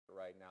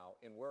right now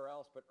in where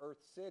else but Earth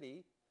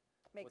City.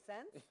 Makes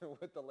sense.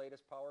 With the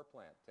latest power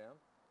plant. Tim?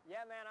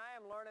 Yeah, man, I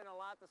am learning a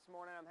lot this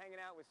morning. I'm hanging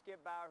out with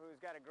Skip Bauer,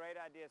 who's got a great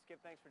idea. Skip,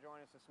 thanks for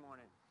joining us this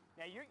morning.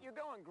 Now, you're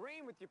going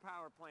green with your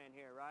power plant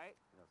here, right?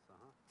 Yes,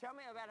 Tell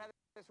me about how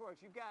this works.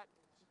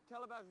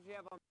 Tell about what you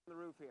have on the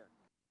roof here.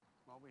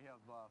 Well, we have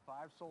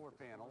 5 solar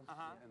panels,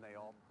 and they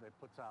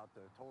puts out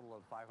a total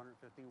of 550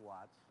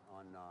 watts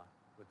on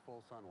with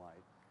full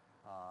sunlight.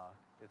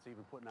 It's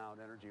even putting out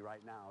energy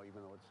right now,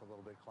 even though it's a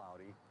little bit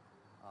cloudy.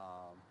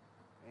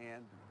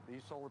 And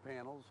these solar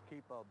panels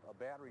keep a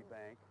battery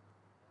bank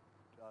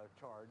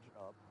charge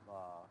up,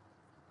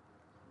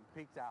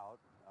 peaked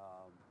out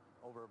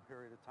over a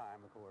period of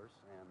time, of course.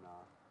 And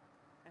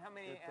how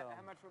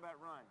much will that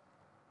run?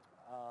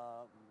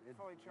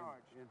 Fully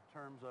charged. In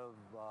terms of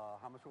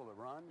how much will it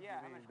run? Yeah,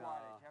 how much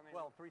wattage?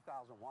 Well,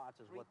 3,000 watts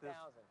is what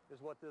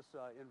this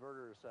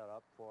inverter is set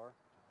up for.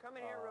 Come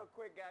in here real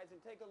quick, guys,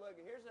 and take a look.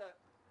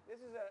 This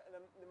is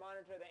the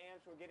monitor of the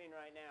amps we're getting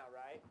right now,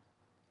 right?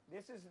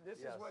 This is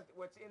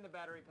what's in the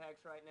battery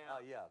packs right now.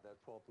 Yeah, that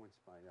 12.5,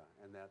 yeah,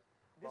 and that.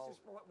 This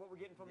is what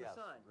we're getting from the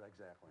sun.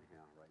 Exactly,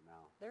 yeah, right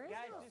now. There is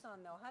no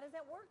sun, though. How does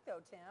that work,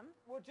 though, Tim?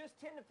 Well, just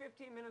 10 to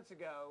 15 minutes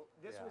ago,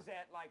 this was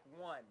at like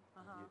 1.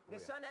 The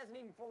sun hasn't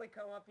even fully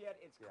come up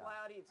yet. It's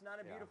cloudy. It's not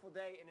a beautiful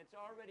day, and it's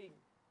already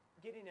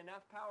getting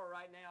enough power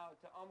right now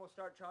to almost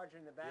start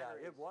charging the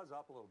batteries. Yeah, it was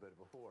up a little bit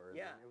before.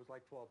 Yeah. It was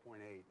like 12.8,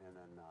 and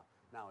then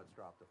now it's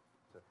dropped to,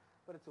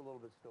 but it's a little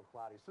bit still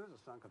cloudy. As soon as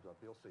the sun comes up,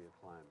 you'll see it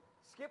climb.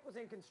 Skip was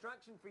in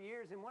construction for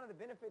years, and one of the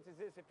benefits is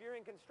this. If you're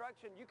in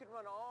construction, you can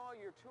run all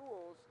your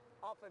tools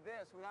off of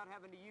this without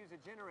having to use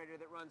a generator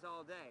that runs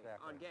all day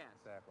on gas.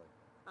 Exactly.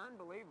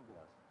 Unbelievable.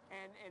 Yes.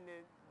 And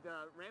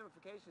the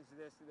ramifications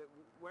of this,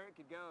 where it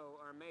could go,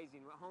 are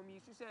amazing. Home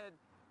use, you said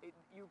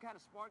you kind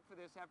of sparked for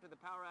this after the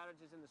power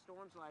outages and the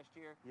storms last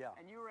year. Yeah.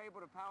 And you were able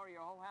to power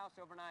your whole house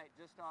overnight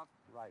just off.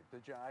 Right.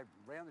 I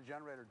ran the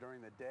generator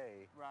during the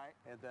day. Right.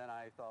 And then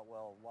I thought,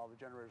 well, while the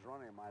generator's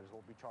running, I might as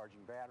well be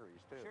charging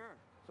batteries too. Sure.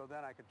 So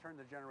then I could turn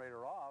the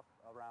generator off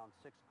around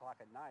 6 o'clock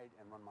at night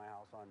and run my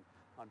house on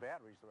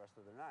batteries the rest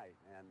of the night.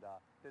 And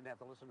didn't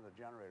have to listen to the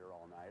generator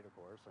all night, of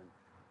course, and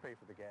pay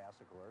for the gas,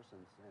 of course,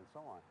 and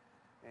so on.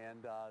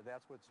 And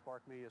that's what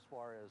sparked me as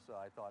far as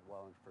I thought,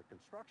 well, for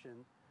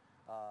construction,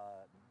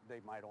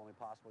 they might only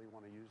possibly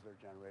want to use their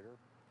generator,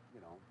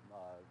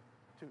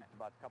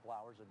 about a couple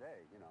hours a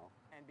day,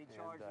 And be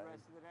charged the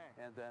rest of the day.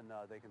 And then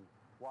they can,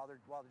 while the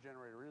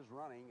generator is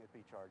running, it'd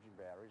be charging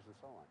batteries and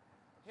so on.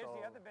 Here's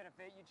the other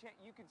benefit.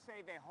 You could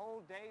save a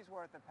whole day's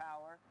worth of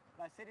power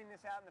by sitting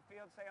this out in the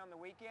field, say on the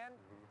weekend.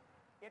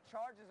 It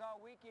charges all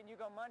weekend. You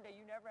go Monday,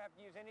 you never have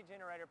to use any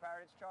generator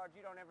power. It's charged.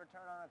 You don't ever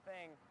turn on a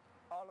thing.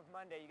 All of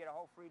Monday, you get a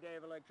whole free day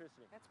of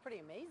electricity. That's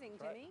pretty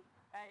amazing, Timmy.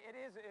 Hey, it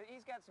is.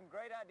 He's got some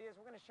great ideas.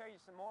 We're going to show you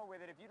some more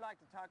with it. If you'd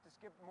like to talk to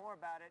Skip more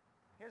about it,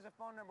 here's a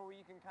phone number where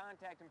you can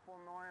contact him for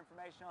more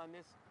information on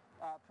this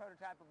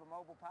prototype of a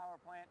mobile power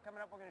plant. Coming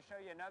up, we're going to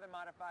show you another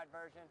modified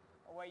version,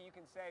 a way you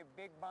can save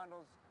big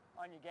bundles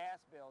on your gas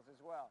bills as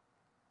well.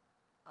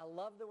 I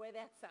love the way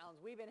that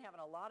sounds. We've been having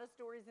a lot of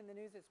stories in the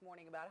news this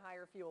morning about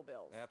higher fuel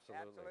bills.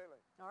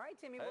 Absolutely. All right,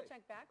 Timmy, we'll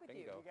check back with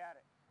you. You got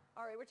it.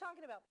 All right, we're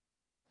talking about...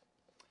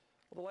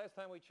 Well, the last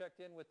time we checked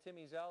in with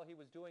Timmy Zell, he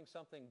was doing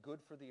something good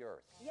for the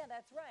earth. Yeah,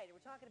 that's right.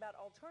 We're talking about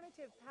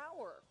alternative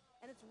power,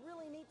 and it's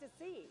really neat to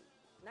see.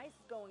 Nice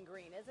going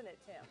green, isn't it,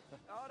 Tim?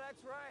 Oh,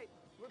 that's right.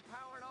 We're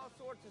powering all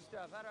sorts of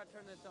stuff. How do I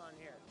turn this on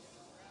here?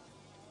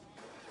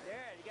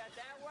 There, you got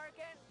that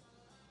working?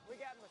 We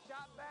got my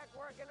shop vac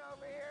working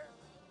over here.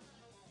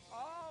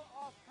 All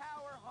off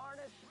power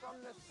harnessed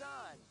from the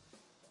sun.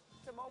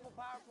 It's a mobile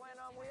power plant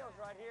on wheels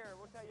right here.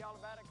 We'll tell you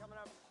all about it coming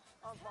up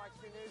on Fox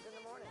 3 News in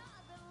the morning.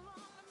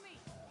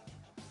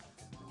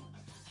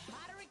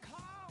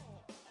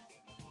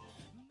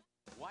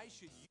 Why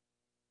should you?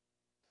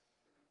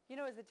 You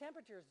know, as the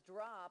temperatures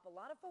drop, a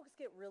lot of folks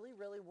get really,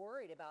 really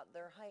worried about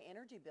their high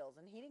energy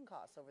bills and heating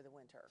costs over the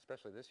winter.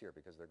 Especially this year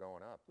because they're going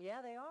up.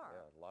 Yeah, they are.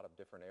 Yeah, a lot of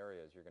different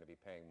areas you're going to be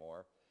paying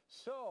more.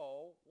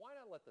 So why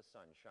not let the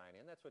sun shine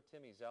in? That's what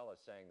Timmy Zell is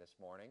saying this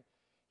morning.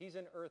 He's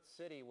in Earth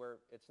City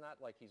where it's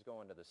not like he's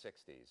going to the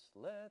 60s.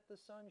 Let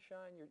the sun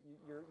shine.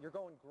 You're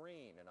going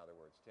green, in other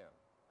words, Tim.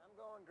 I'm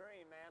going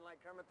green, man, like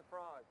Kermit the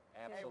Frog.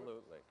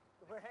 Absolutely.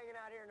 Hey, we're hanging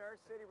out here in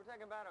Earth City. We're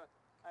talking about a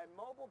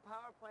mobile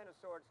power plant of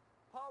sorts.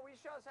 Paul, will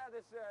you show us how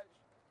this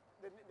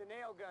the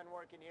nail gun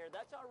working here?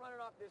 That's all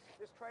running off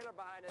this trailer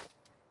behind us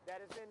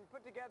that has been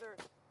put together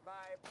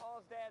by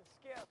Paul's dad,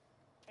 Skip.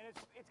 And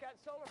it's got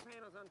solar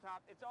panels on top.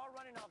 It's all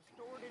running off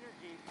stored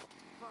energy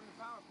from the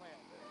power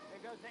plant.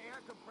 It goes to air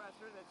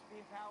compressor that's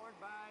being powered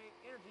by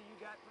energy you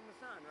got from the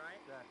sun,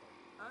 right? Exactly.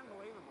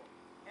 Unbelievable.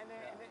 And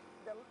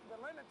the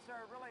limits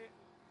are really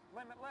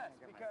limitless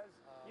because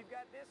you've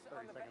got this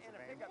on in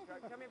a pickup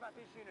truck. Tell me about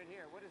this unit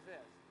here. What is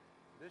this?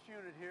 This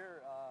unit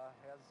here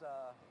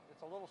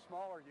it's a little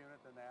smaller unit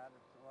than that.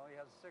 It only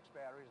has 6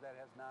 batteries. That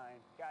has 9.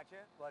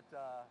 Gotcha. But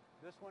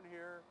this one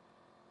here,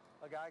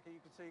 you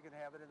can see you can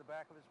have it in the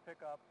back of his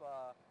pickup.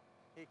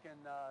 he can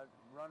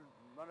run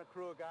a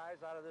crew of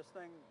guys out of this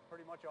thing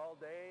pretty much all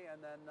day,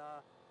 and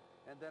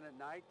then at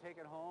night take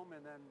it home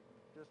and then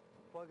just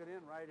plug it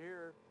in right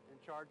here and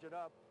charge it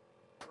up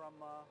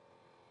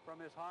from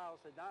his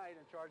house at night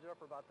and charge it up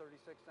for about 36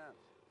 cents.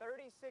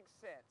 36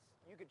 cents.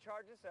 You could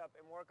charge this up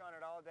and work on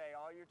it all day.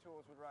 All your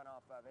tools would run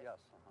off of it.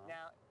 Yes.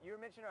 Now, you were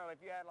mentioning earlier,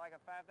 if you had like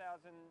a 5,000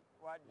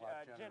 watt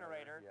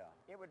generator, yeah.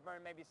 it would burn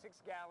maybe 6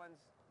 gallons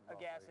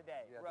of gas a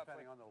day, yeah,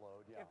 roughly. depending on the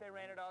load, yeah. If they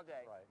ran it all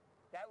day. Right.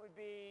 That would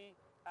be,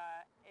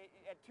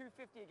 at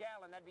 $2.50 a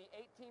gallon, that'd be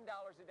 $18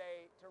 a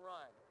day to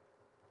run.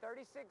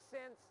 36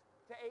 cents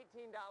to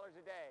 $18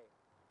 a day.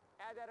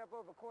 Add that up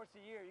over the course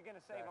of a year, you're going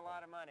to save a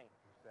lot of money.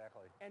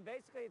 Exactly. And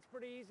basically, it's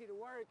pretty easy to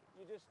work.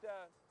 You just,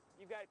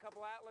 you've got a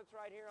couple outlets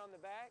right here on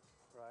the back.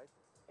 Right.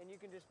 And you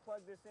can just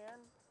plug this in.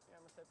 Yeah,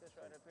 I'm going to set this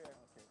right up here.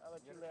 Okay. I'll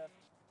let you lift.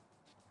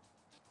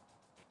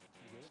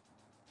 You get it?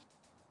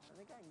 I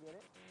think I can get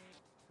it.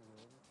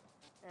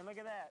 And look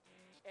at that.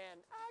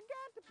 And I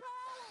got the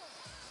power!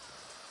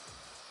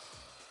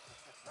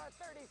 About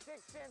 36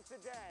 cents a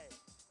day.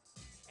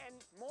 And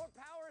more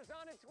power is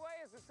on its way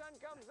as the sun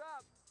comes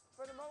up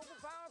for the mobile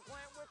power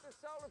plant with the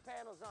solar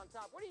panels on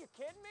top. What, are you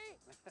kidding me?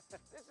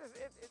 This is,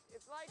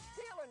 it's like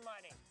stealing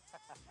money.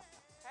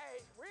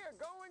 Hey, we are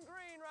going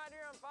green right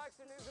here on Fox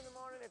News in the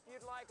Morning. If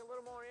you'd like a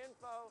little more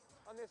info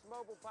on this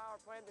mobile power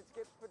plant that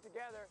Skip's put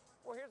together,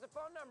 well, here's a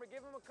phone number.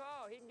 Give him a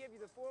call. He can give you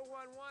the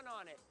 411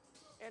 on it.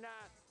 And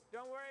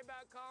don't worry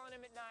about calling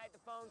him at night. The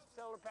phone's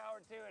solar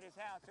powered too at his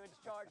house, so it's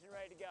charged and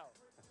ready to go.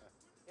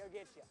 He'll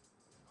get you.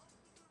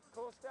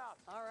 Cool stuff.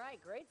 All right,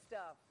 great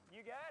stuff.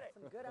 You got it.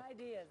 Some good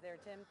ideas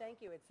there, Tim. Thank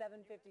you. It's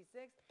 7:56.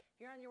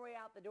 If you're on your way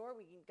out the door,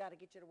 we got to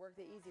get you to work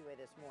the easy way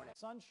this morning.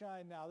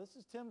 Sunshine now. This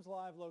is Tim's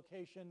live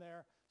location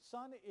there.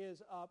 Sun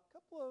is up. A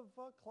couple of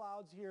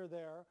clouds here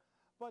there,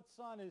 but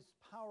sun is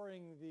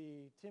powering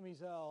the Timmy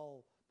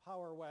Zell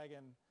power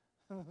wagon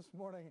this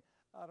morning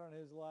out on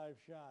his live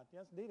shot.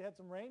 Yes, indeed, had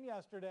some rain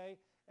yesterday,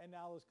 and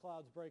now those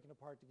clouds breaking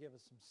apart to give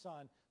us some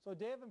sun. So a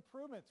day of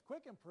improvements,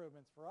 quick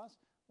improvements for us.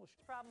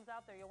 Problems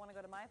out there, you'll want to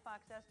go to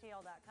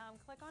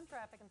myfoxstl.com, click on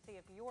traffic, and see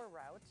if your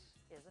route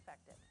is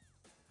affected.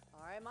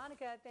 All right,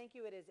 Monica, thank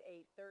you. It is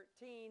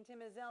 8:13.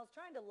 Tim Izell's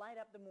trying to light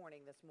up the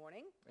morning this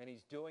morning. And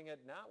he's doing it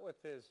not with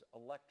his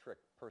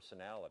electric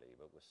personality,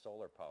 but with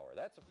solar power.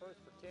 That's a first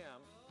for Tim.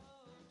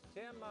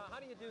 Tim, how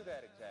do you do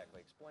that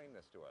exactly? Explain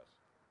this to us.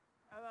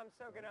 I'm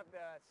soaking up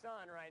the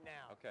sun right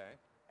now. Okay.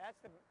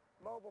 That's the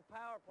mobile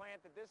power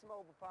plant that this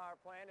mobile power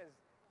plant is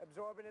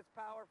absorbing its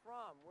power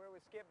from. We're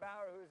with Skip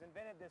Bauer, who's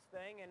invented this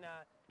thing, and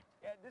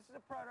yeah, this is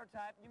a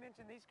prototype. You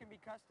mentioned these can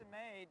be custom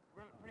made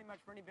pretty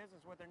much for any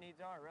business, what their needs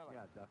are, really.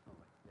 Yeah,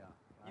 definitely. Yeah.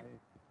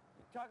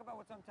 Talk about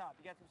what's on top.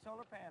 You got some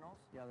solar panels.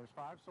 Yeah, there's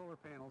 5 solar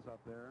panels up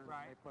there.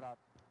 Right. They put out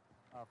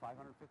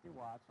 550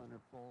 watts under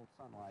full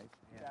sunlight.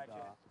 And,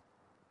 Gotcha.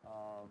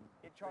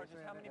 It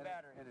charges how many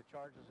batteries? And it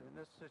charges, in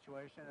this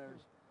situation,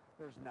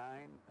 there's 9.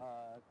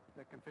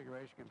 The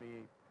configuration can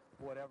be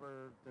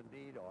whatever the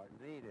need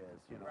is,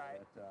 you know. Right.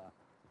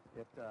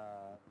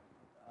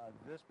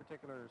 This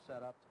particular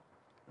setup,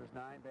 there's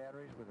 9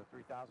 batteries with a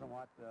 3,000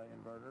 watt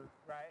inverter.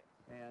 Right.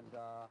 And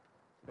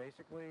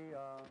basically,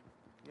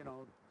 you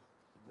know,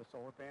 the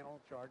solar panel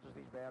charges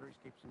these batteries,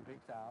 keeps some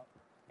peaks out.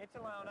 It's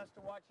allowing us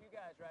to watch you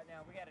guys right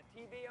now. We got a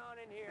TV on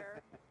in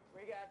here.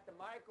 We got the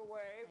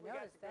microwave. I We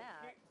got noticed the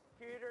that.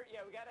 computer.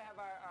 Yeah, we got to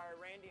have our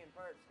Randy and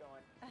Perks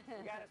going.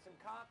 We got some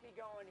coffee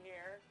going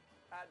here.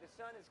 The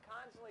sun is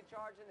constantly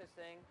charging this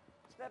thing.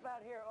 Step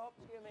out here. Oh,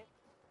 excuse me.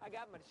 I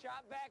got my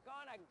shop back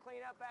on. I can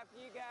clean up after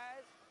you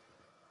guys.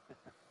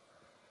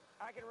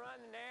 I can run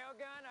the nail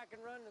gun. I can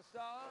run the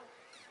saw.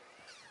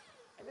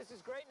 And this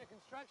is great in a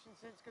construction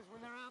sense because when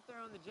they're out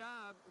there on the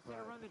job, instead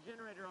of running the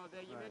generator all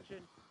day, you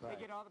mentioned they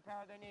get all the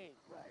power they need.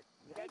 Right.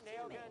 You got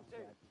nail Timmy. gun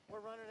too.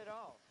 We're running it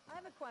all. I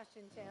have a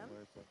question, Tim.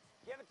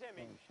 Give it to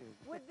me.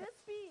 Would this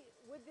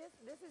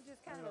this is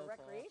just kind of a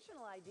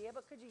recreational idea,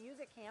 but could you use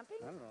it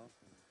camping? I don't know.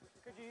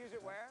 Could you use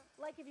it where?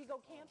 Like if you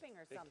go camping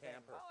or Big something.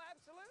 camper. Oh,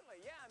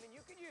 absolutely. Yeah, I mean, you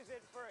could use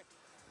it for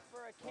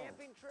a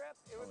camping trip.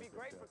 It would be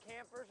great for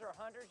campers or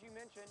hunters, you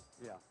mentioned.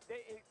 Yeah.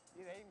 They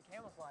even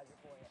camouflage it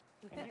for you.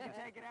 And you can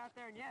take it out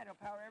there, and yeah, it'll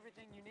power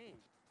everything you need.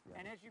 Yeah.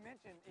 And as you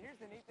mentioned, here's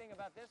the neat thing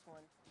about this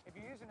one. If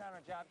you're using it on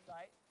a job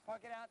site,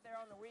 park it out there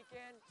on the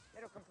weekend.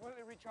 It'll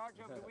completely recharge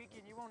over the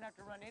weekend. You won't have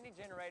to run any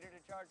generator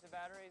to charge the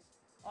batteries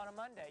on a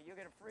Monday. You'll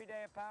get a free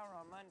day of power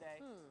on Monday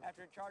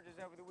after it charges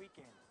over the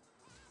weekend.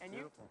 And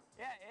Beautiful.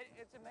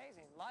 It's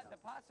amazing.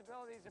 The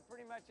possibilities are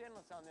pretty much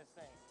endless on this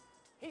thing.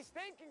 He's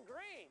thinking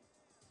green.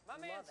 My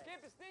man Love it.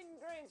 Skip is thinking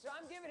green, so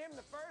I'm giving him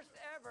the first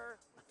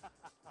ever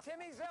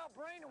Timmy Zell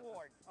Brain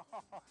Award.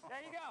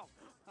 There you go.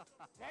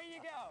 There you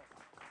go.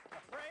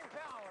 Brain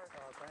power.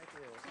 Oh, thank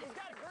you. He's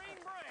got a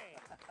green brain.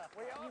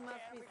 We all You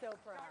must can. be We so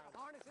can start proud.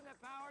 harnessing the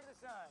power of the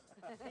sun.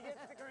 He gets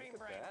the Green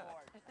Brain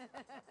Award.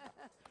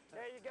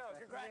 There you go.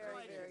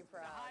 Congratulations. very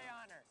proud. The high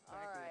honor.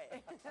 All right.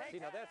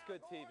 See, now that's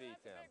good Gore, TV,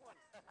 that's a Tim. big one.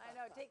 I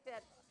know. Take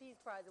that Peace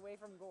Prize away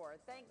from Gore.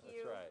 Thank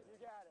you. That's right. You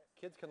got it.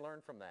 Kids can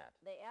learn from that.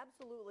 They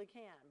absolutely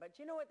can. But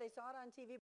you know what? They saw it on TV.